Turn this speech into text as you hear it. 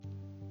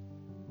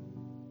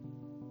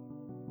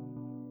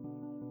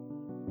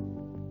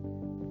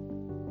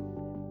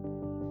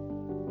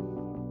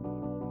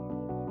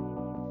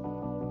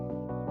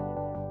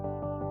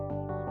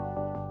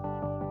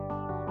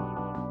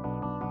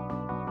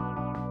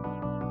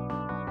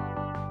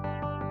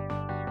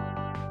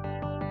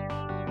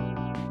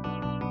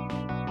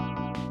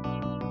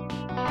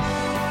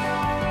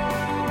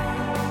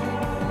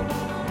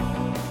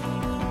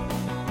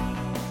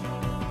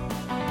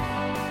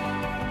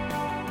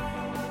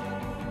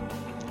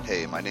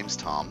Hey, my name's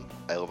Tom.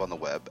 I live on the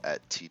web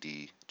at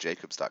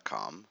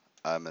tdjacobs.com.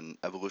 I'm an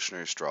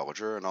evolutionary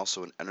astrologer and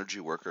also an energy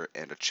worker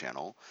and a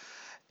channel.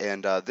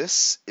 And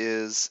this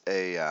is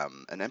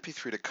an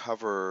MP3 to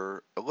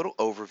cover a little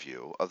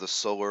overview of the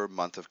solar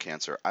month of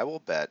Cancer. I will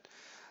bet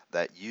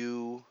that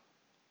you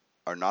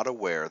are not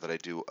aware that I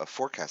do a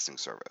forecasting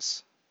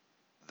service,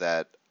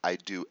 that I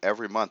do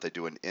every month. I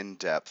do an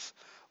in-depth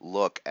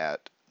look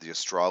at the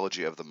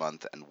astrology of the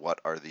month and what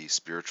are the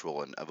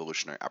spiritual and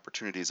evolutionary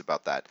opportunities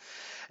about that.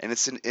 And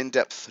it's an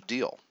in-depth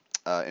deal.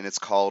 And it's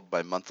called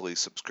my monthly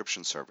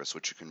subscription service,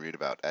 which you can read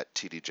about at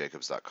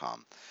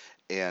tdjacobs.com.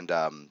 And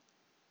I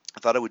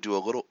thought I would do a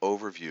little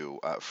overview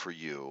for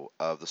you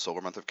of the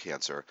solar month of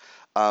Cancer.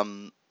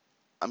 Um,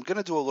 I'm going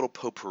to do a little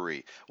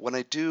potpourri. When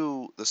I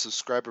do the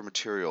subscriber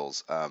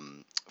materials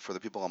for the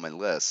people on my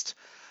list,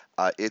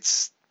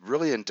 it's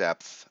really in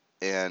depth,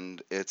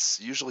 and it's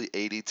usually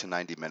 80 to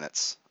 90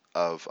 minutes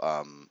of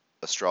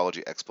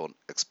astrology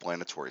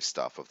explanatory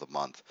stuff of the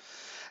month.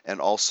 And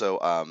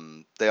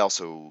also, they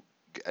also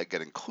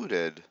get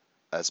included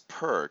as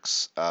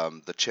perks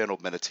the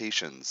channeled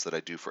meditations that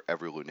I do for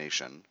every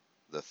lunation,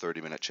 the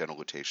 30-minute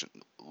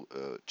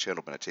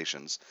channel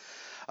meditations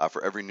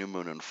for every new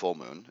moon and full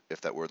moon, if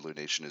that word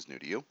lunation is new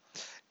to you,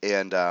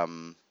 and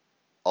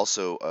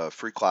also a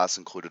free class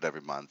included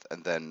every month,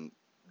 and then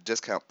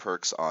discount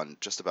perks on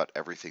just about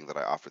everything that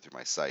I offer through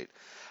my site.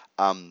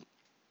 Um,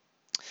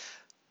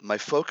 my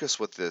focus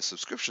with this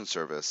subscription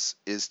service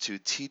is to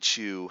teach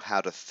you how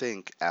to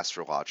think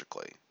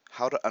astrologically,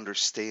 how to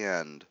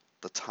understand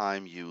the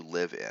time you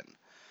live in.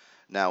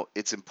 Now,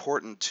 it's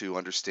important to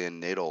understand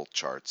natal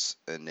charts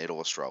and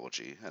natal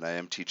astrology, and I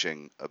am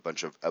teaching a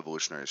bunch of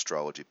evolutionary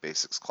astrology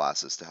basics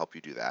classes to help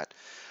you do that.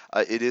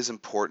 It is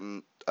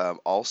important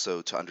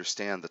also to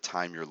understand the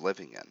time you're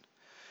living in.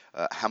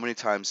 How many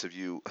times have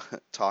you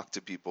talked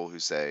to people who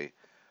say,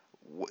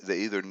 they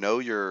either know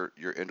you're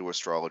into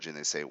astrology and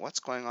they say, "What's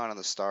going on in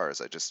the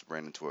stars?" I just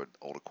ran into an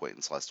old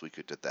acquaintance last week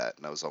who did that,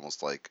 and I was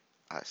almost like,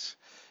 "Gosh,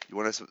 you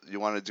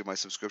want to do my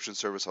subscription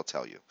service? I'll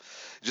tell you."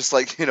 Just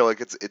like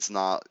like it's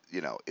not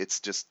it's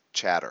just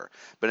chatter.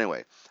 But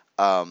anyway,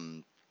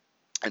 um,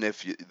 and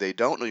if they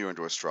don't know you're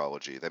into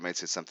astrology, they might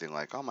say something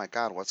like, "Oh my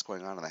God, what's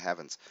going on in the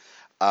heavens?"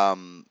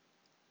 Um,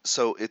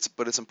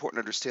 but it's important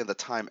to understand the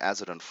time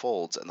as it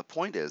unfolds, and the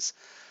point is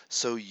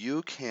so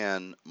you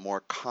can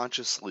more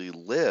consciously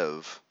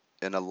live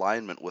in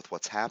alignment with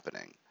what's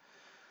happening.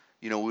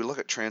 When we look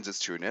at transits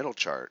to your natal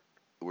chart,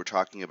 we're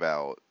talking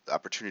about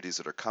opportunities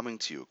that are coming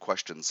to you,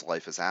 questions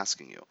life is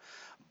asking you.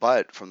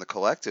 But from the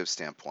collective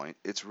standpoint,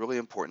 it's really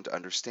important to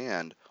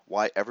understand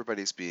why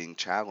everybody's being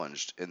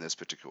challenged in this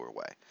particular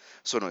way.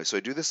 So anyway, I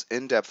do this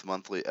in-depth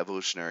monthly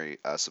evolutionary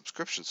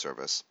subscription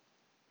service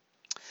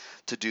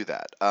to do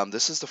that.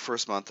 This is the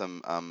first month.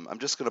 I'm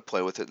just going to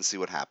play with it and see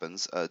what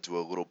happens. Do a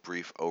little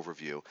brief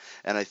overview,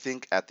 and I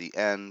think at the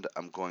end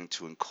I'm going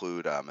to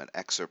include an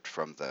excerpt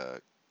from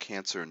the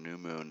Cancer New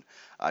Moon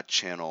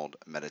channeled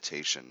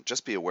meditation.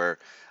 Just be aware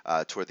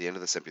toward the end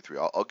of this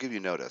MP3, I'll give you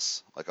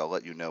notice, like I'll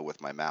let you know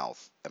with my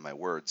mouth and my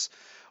words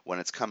when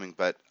it's coming.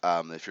 But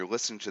if you're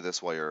listening to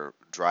this while you're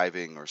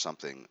driving or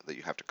something that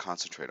you have to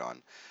concentrate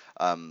on,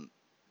 um,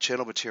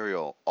 channel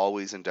material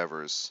always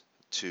endeavors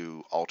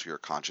to alter your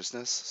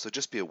consciousness. So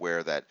just be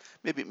aware that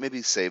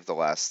maybe save the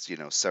last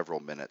several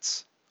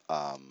minutes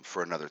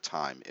for another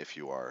time if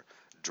you are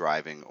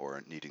driving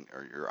or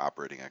you're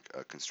operating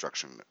a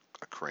construction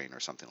a crane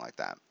or something like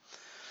that.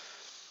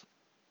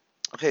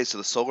 Okay, so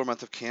the solar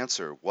month of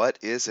Cancer, what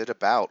is it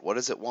about? What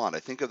does it want? I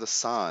think of the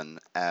sun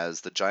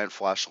as the giant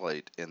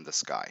flashlight in the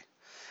sky,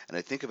 and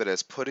I think of it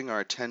as putting our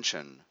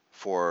attention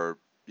for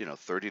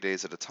 30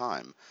 days at a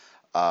time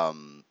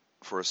um,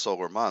 for a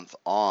solar month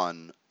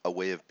on a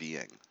way of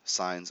being.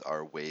 Signs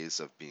are ways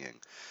of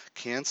being.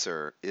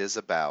 Cancer is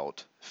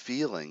about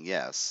feeling,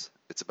 yes,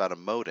 it's about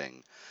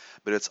emoting,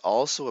 but it's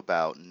also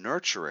about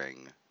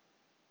nurturing.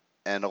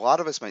 And a lot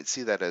of us might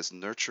see that as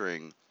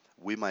nurturing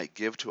we might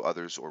give to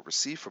others or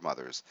receive from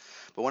others.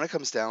 But when it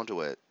comes down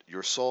to it,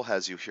 your soul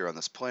has you here on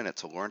this planet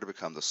to learn to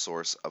become the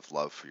source of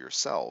love for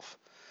yourself.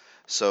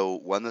 So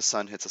when the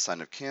sun hits a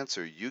sign of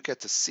Cancer, you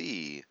get to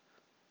see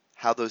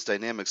how those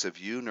dynamics of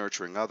you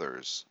nurturing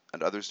others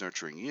and others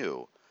nurturing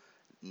you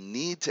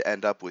need to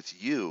end up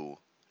with you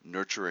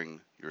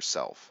nurturing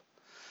yourself.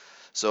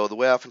 So the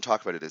way I often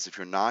talk about it is if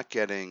you're not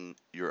getting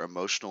your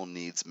emotional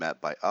needs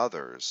met by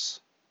others,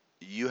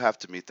 you have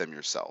to meet them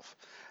yourself.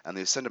 And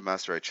the Ascended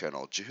Master I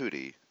channel,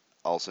 Jehudi,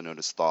 also known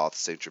as Thoth,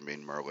 Saint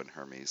Germain, Merlin,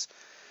 Hermes,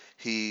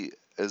 he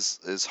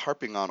is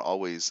harping on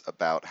always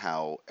about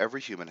how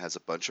every human has a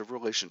bunch of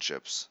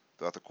relationships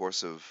throughout the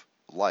course of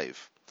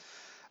life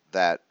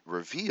that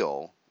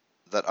reveal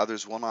that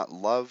others will not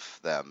love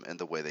them in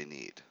the way they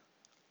need.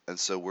 And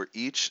so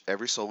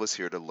every soul is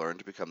here to learn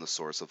to become the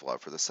source of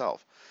love for the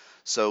self.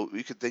 So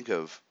we could think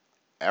of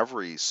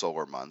every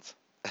solar month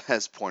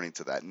as pointing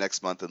to that.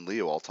 Next month in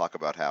Leo, I'll talk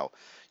about how,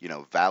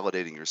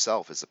 validating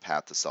yourself is a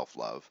path to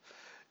self-love.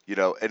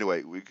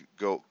 Anyway, we could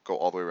go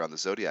all the way around the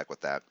zodiac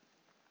with that.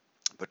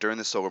 But during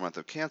the solar month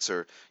of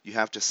Cancer, you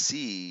have to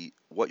see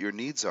what your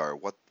needs are,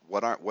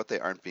 what they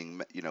aren't being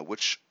met,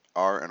 which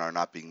are and are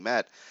not being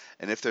met,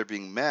 and if they're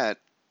being met,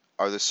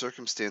 are the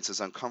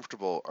circumstances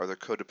uncomfortable? Are there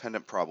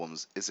codependent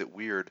problems? Is it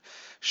weird?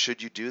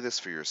 Should you do this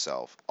for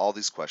yourself? All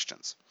these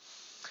questions.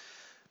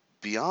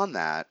 Beyond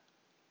that,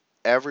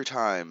 every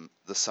time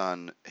the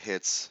sun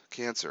hits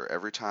Cancer,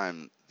 every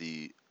time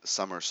the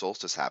summer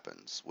solstice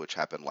happens, which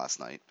happened last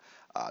night,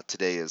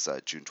 today is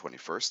June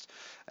 21st,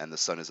 and the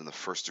sun is in the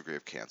first degree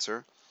of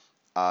Cancer.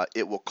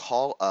 It will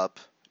call up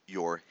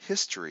your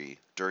history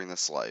during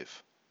this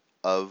life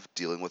of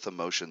dealing with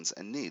emotions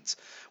and needs,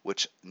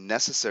 which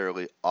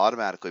necessarily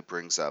automatically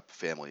brings up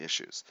family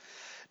issues.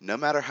 No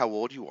matter how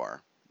old you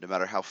are, no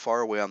matter how far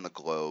away on the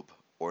globe,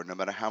 or no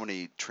matter how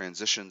many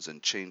transitions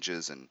and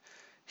changes and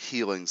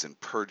healings and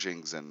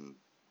purgings and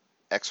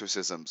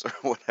exorcisms or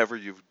whatever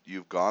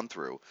you've gone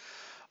through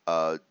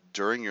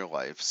during your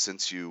life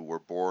since you were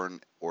born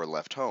or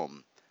left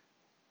home,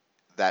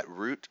 that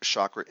root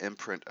chakra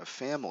imprint of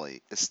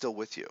family is still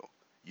with you.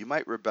 You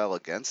might rebel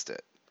against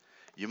it.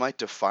 You might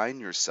define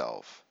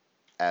yourself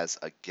as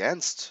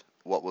against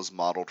what was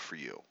modeled for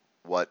you,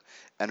 what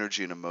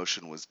energy and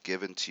emotion was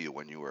given to you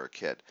when you were a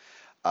kid.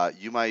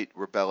 You might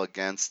rebel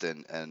against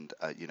and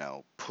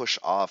push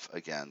off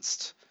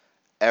against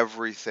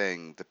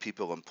everything the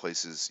people and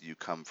places you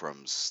come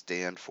from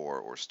stand for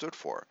or stood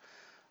for,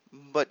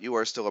 but you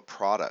are still a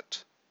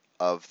product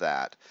of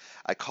that.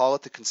 I call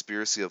it the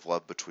conspiracy of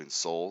love between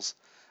souls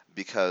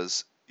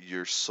because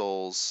your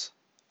souls,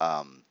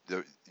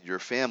 your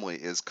family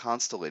is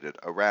constellated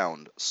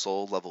around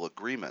soul level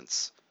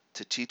agreements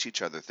to teach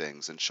each other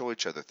things and show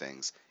each other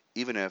things,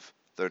 even if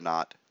they're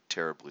not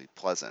terribly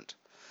pleasant.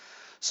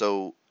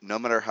 So, no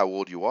matter how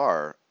old you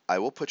are, I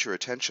will put your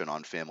attention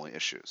on family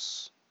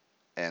issues.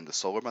 And the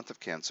solar month of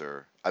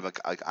Cancer,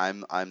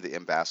 I'm the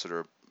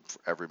ambassador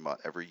for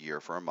every year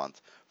for a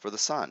month for the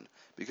sun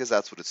because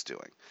that's what it's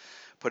doing.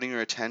 Putting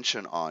your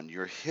attention on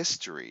your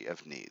history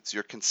of needs,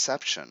 your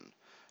conception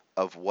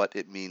of what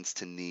it means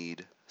to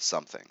need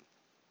something.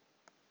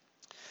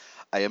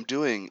 I am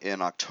doing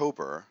in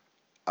October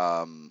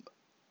um,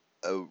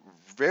 a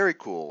very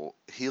cool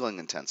healing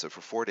intensive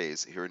for 4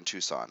 days here in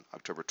Tucson,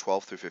 October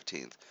 12th through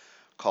 15th,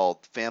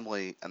 called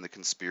Family and the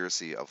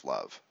Conspiracy of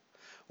Love,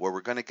 where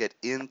we're going to get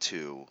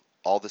into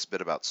all this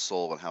bit about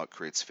soul and how it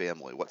creates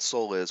family, what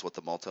soul is, what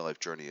the multi-life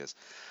journey is,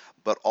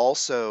 but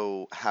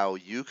also how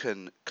you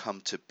can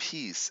come to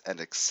peace and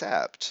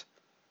accept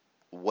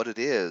what it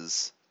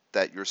is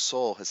that your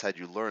soul has had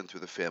you learn through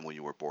the family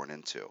you were born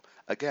into.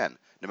 Again,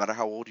 no matter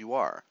how old you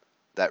are,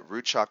 that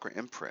root chakra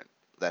imprint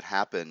that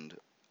happened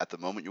at the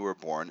moment you were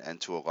born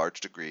and to a large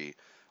degree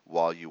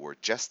while you were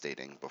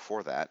gestating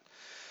before that,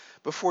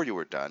 before you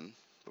were done,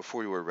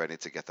 before you were ready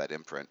to get that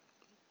imprint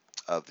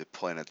of the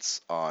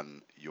planets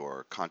on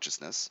your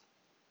consciousness,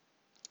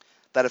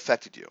 that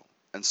affected you.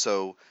 And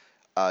so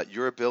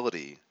your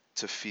ability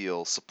to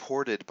feel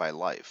supported by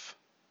life,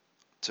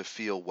 to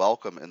feel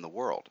welcome in the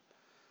world,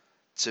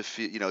 to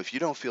feel, if you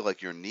don't feel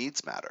like your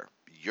needs matter,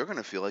 you're going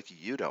to feel like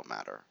you don't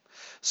matter.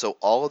 So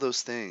all of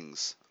those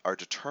things are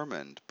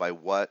determined by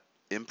what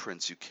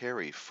imprints you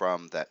carry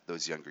from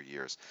those younger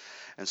years.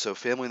 And so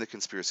Family and the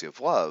Conspiracy of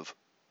Love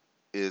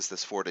is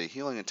this 4-day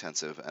healing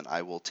intensive, and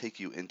I will take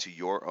you into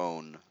your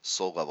own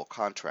soul level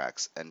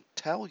contracts and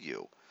tell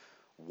you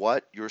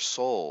what your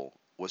soul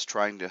was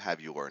trying to have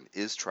you learn,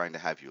 is trying to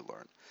have you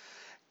learn.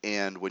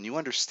 And when you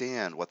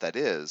understand what that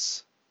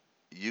is,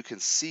 you can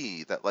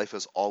see that life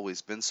has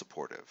always been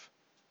supportive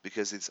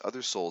because these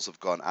other souls have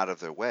gone out of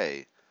their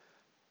way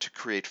to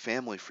create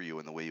family for you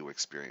in the way you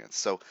experience.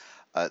 So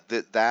I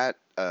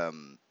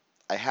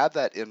have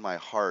that in my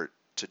heart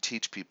to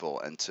teach people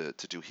and to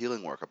do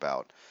healing work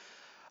about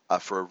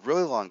for a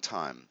really long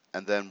time.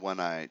 And then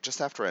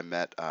just after I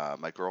met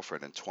my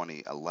girlfriend in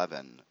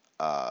 2011,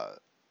 I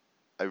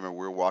remember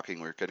we were walking,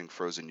 we were getting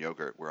frozen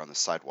yogurt, we were on the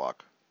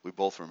sidewalk. We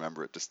both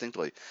remember it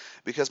distinctly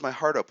because my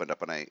heart opened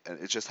up, and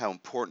it's just how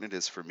important it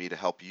is for me to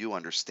help you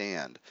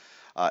understand.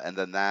 And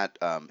then that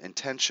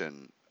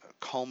intention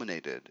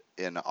culminated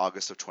in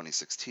August of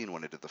 2016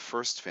 when I did the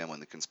first Family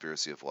and the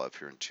Conspiracy of Love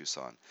here in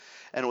Tucson.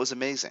 And it was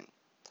amazing.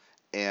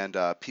 And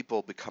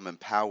people become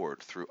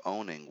empowered through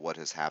owning what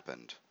has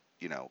happened,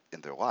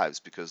 in their lives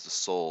because the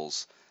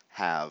souls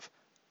have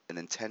an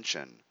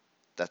intention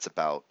that's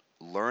about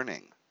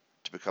learning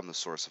to become the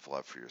source of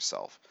love for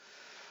yourself.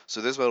 So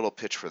there's my little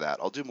pitch for that.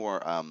 I'll do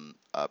more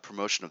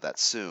promotion of that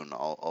soon.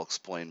 I'll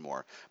explain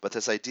more. But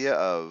this idea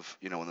of,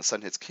 when the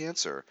sun hits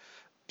Cancer,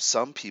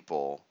 some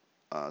people,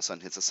 sun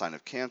hits a sign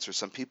of Cancer,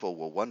 some people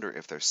will wonder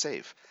if they're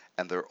safe.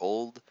 And their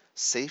old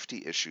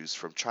safety issues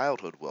from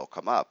childhood will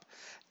come up.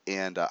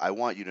 And I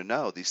want you to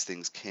know these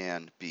things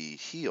can be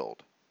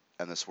healed.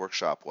 And this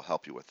workshop will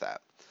help you with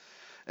that.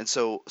 And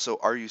so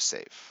are you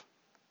safe?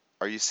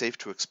 Are you safe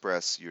to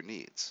express your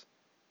needs?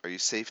 Are you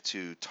safe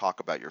to talk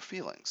about your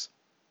feelings?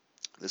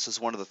 This is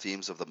one of the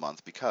themes of the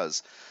month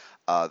because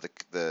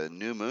the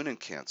new moon in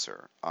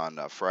Cancer on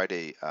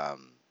Friday,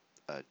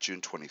 June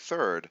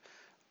 23rd,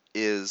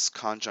 is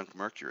conjunct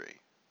Mercury.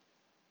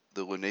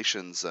 The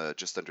lunation's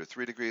just under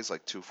 3 degrees,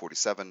 like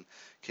 247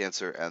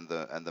 Cancer, and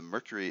the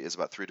Mercury is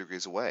about 3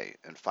 degrees away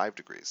and 5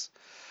 degrees.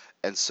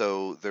 And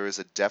so there is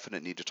a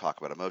definite need to talk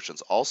about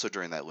emotions. Also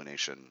during that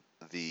lunation,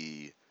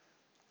 the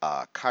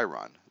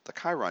Chiron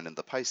in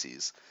the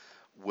Pisces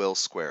will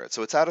square it.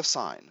 So it's out of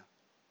sign,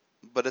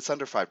 but it's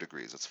under 5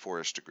 degrees. It's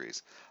 4-ish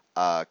degrees.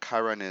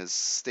 Chiron is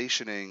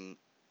stationing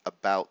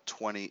about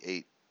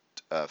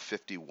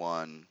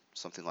 2851,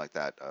 something like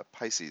that,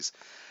 Pisces.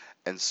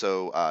 And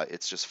so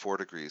it's just 4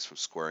 degrees from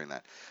squaring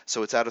that.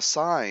 So it's out of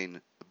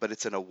sign, but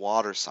it's in a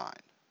water sign.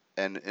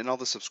 And in all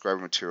the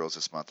subscriber materials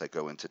this month, I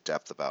go into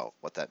depth about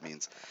what that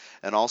means.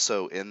 And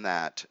also in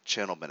that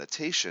channel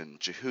meditation,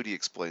 Jehudi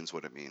explains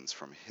what it means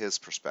from his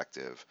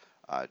perspective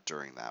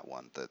during that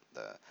one.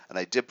 And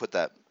I did put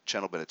that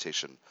channel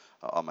meditation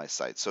on my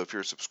site. So if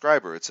you're a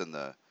subscriber, it's in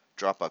the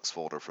Dropbox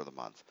folder for the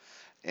month.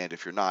 And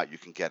if you're not, you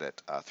can get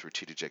it through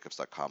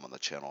tdjacobs.com on the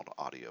channeled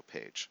audio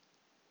page.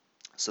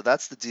 So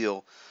that's the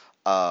deal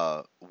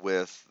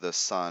with the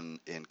sun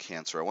in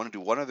Cancer. I want to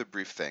do one other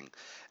brief thing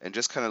and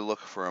just kind of look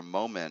for a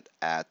moment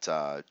at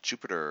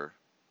Jupiter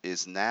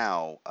is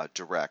now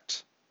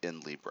direct in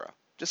Libra.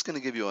 Just going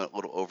to give you a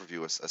little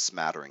overview, a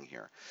smattering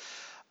here.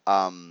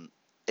 And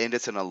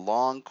it's in a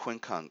long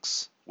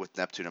quincunx with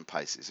Neptune and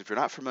Pisces. If you're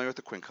not familiar with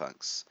the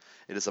quincunx,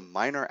 it is a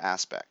minor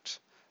aspect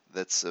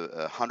that's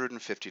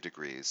 150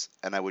 degrees,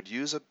 and I would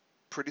use a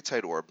pretty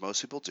tight orb,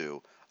 most people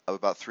do, of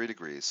about 3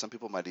 degrees. Some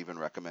people might even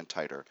recommend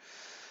tighter.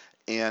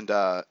 And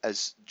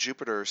as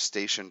Jupiter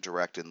stationed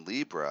direct in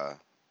Libra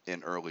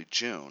in early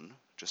June,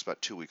 just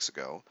about 2 weeks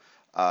ago,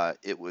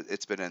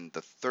 it's been in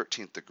the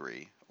 13th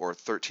degree, or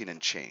 13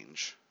 and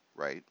change,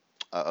 right,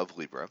 of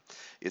Libra.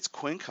 It's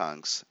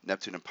quincunx,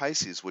 Neptune and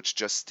Pisces, which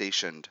just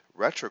stationed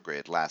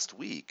retrograde last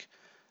week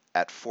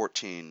at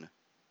 14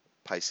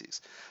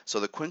 Pisces. So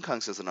the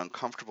quincunx is an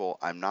uncomfortable,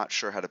 I'm not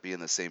sure how to be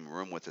in the same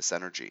room with this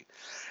energy.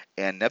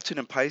 And Neptune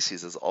and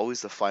Pisces is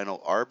always the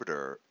final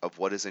arbiter of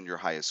what is in your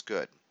highest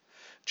good.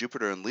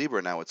 Jupiter in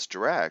Libra, now it's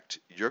direct,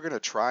 you're going to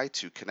try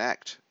to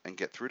connect and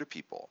get through to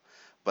people.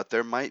 But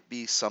there might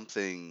be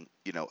something,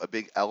 a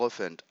big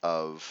elephant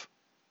of,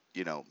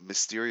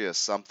 mysterious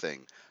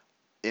something,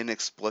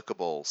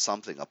 inexplicable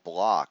something, a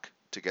block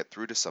to get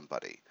through to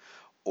somebody.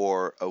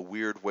 Or a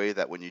weird way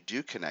that when you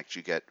do connect,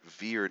 you get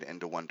veered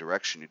into one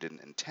direction you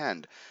didn't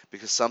intend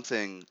because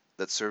something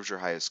that serves your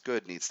highest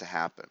good needs to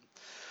happen.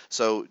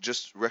 So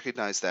just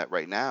recognize that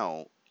right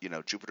now,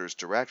 Jupiter's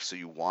direct, so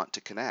you want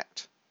to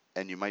connect.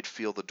 And you might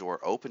feel the door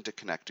open to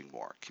connecting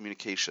more.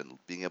 Communication,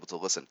 being able to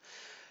listen,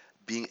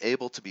 being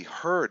able to be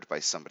heard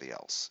by somebody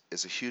else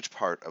is a huge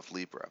part of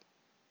Libra.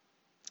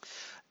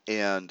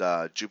 And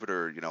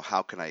Jupiter,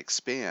 how can I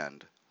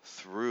expand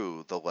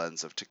through the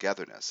lens of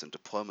togetherness and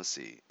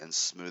diplomacy and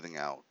smoothing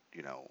out,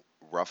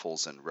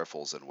 ruffles and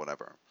riffles and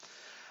whatever.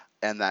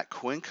 And that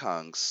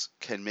quincunx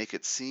can make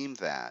it seem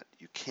that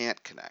you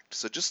can't connect.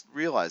 So just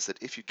realize that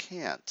if you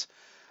can't,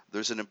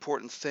 there's an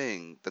important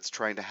thing that's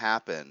trying to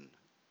happen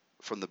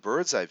from the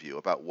bird's eye view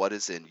about what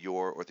is in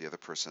your or the other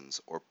person's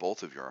or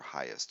both of your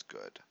highest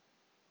good.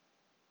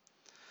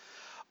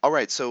 All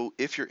right, so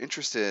if you're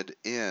interested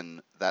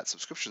in that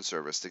subscription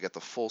service to get the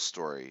full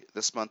story,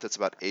 this month it's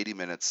about 80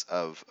 minutes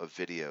of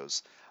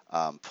videos,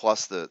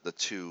 plus the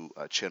two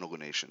channel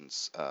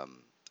lunations,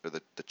 or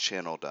the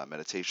channeled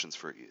meditations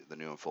for the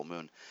new and full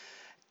moon,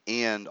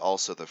 and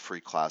also the free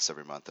class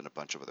every month and a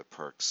bunch of other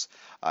perks.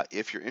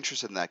 If you're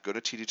interested in that, go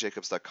to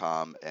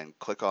tdjacobs.com and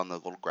click on the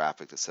little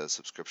graphic that says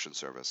subscription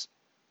service.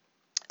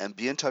 And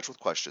be in touch with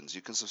questions.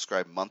 You can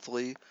subscribe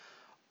monthly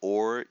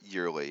or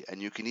yearly, and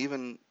you can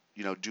even,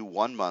 do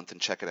 1 month and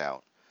check it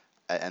out,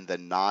 and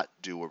then not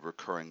do a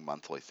recurring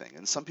monthly thing.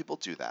 And some people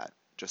do that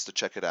just to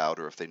check it out,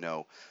 or if they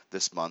know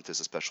this month is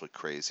especially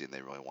crazy and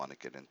they really want to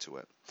get into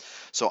it.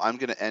 So I'm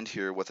going to end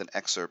here with an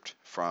excerpt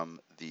from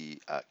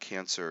the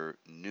Cancer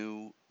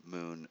New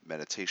Moon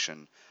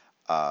Meditation,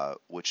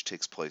 which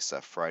takes place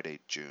Friday,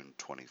 June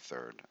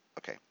 23rd.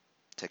 Okay,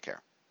 take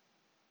care.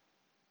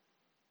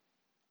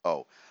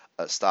 Oh,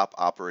 stop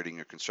operating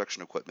your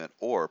construction equipment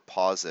or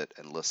pause it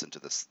and listen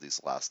to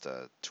these last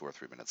 2 or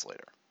 3 minutes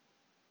later.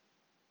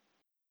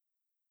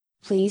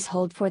 Please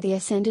hold for the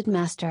Ascended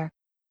Master.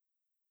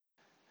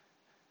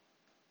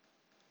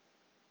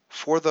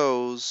 For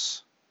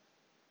those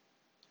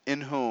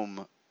in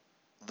whom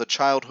the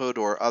childhood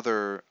or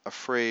other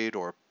afraid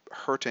or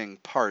hurting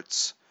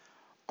parts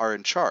are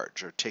in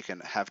charge or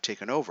have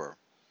taken over,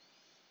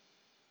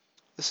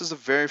 this is a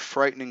very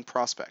frightening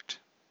prospect.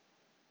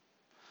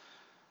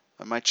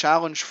 And my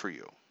challenge for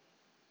you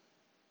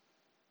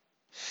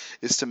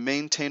is to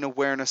maintain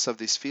awareness of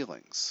these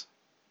feelings.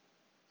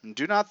 And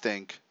do not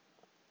think,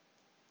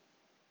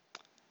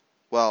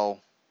 well,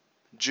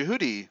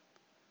 Jehudi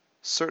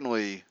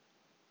certainly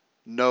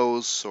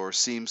knows or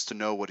seems to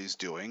know what he's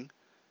doing,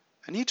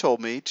 and he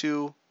told me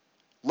to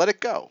let it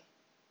go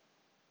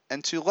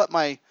and to let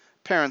my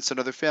parents and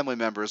other family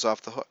members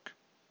off the hook.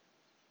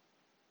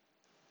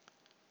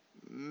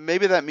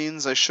 Maybe that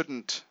means I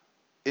shouldn't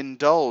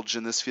indulge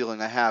in this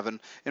feeling I have, and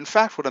in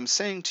fact what I'm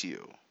saying to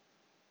you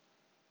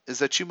is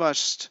that you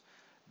must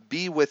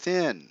be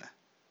within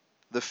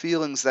the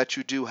feelings that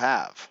you do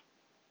have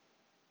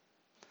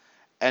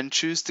and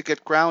choose to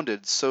get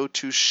grounded so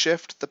to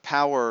shift the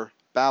power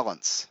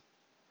balance.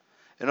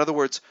 In other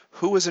words,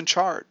 who is in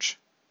charge?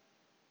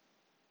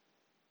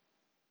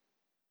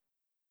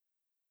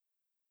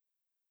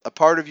 A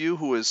part of you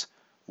who is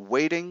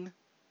waiting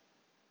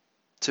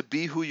to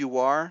be who you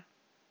are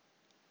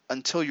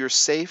until you're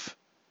safe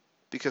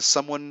because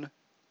someone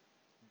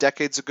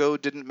decades ago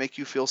didn't make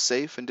you feel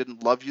safe and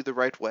didn't love you the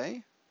right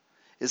way?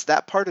 Is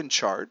that part in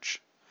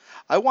charge?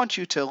 I want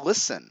you to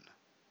listen,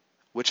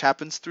 which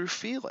happens through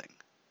feeling,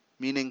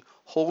 meaning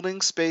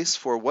holding space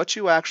for what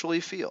you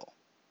actually feel.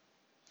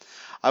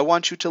 I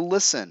want you to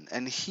listen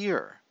and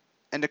hear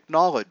and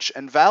acknowledge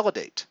and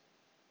validate.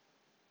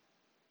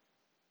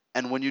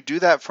 And when you do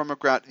that from a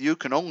ground, you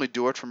can only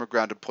do it from a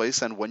grounded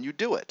place, and when you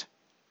do it,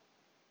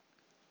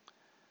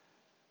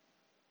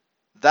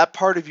 that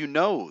part of you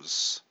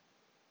knows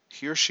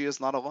he or she is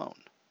not alone.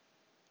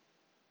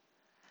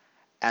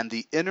 And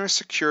the inner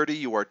security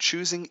you are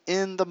choosing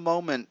in the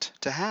moment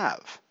to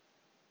have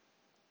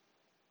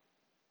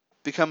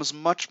becomes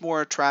much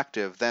more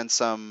attractive than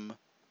some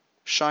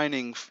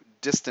shining,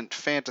 distant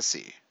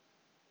fantasy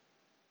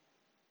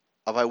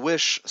of I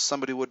wish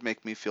somebody would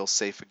make me feel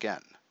safe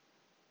again.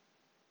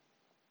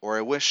 Or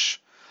I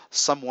wish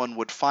someone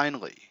would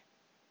finally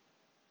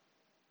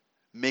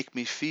make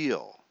me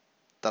feel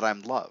that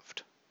I'm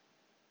loved.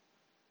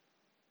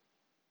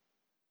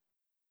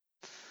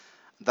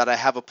 That I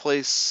have a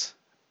place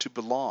to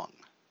belong.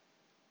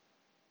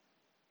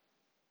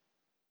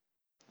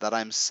 That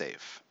I'm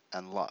safe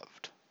and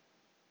loved.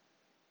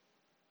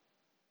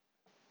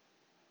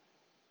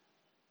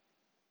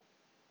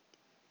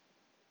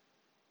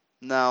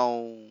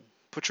 Now,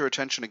 put your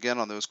attention again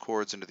on those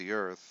cords into the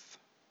earth.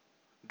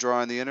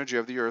 Drawing the energy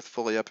of the earth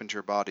fully up into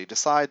your body.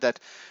 Decide that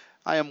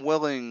I am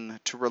willing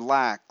to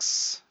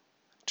relax,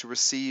 to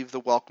receive the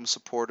welcome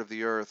support of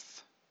the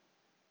earth.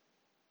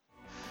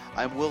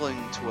 I'm willing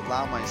to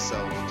allow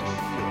myself to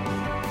feel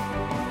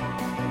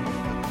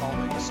the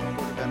calming,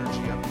 supportive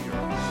energy of the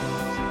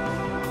earth.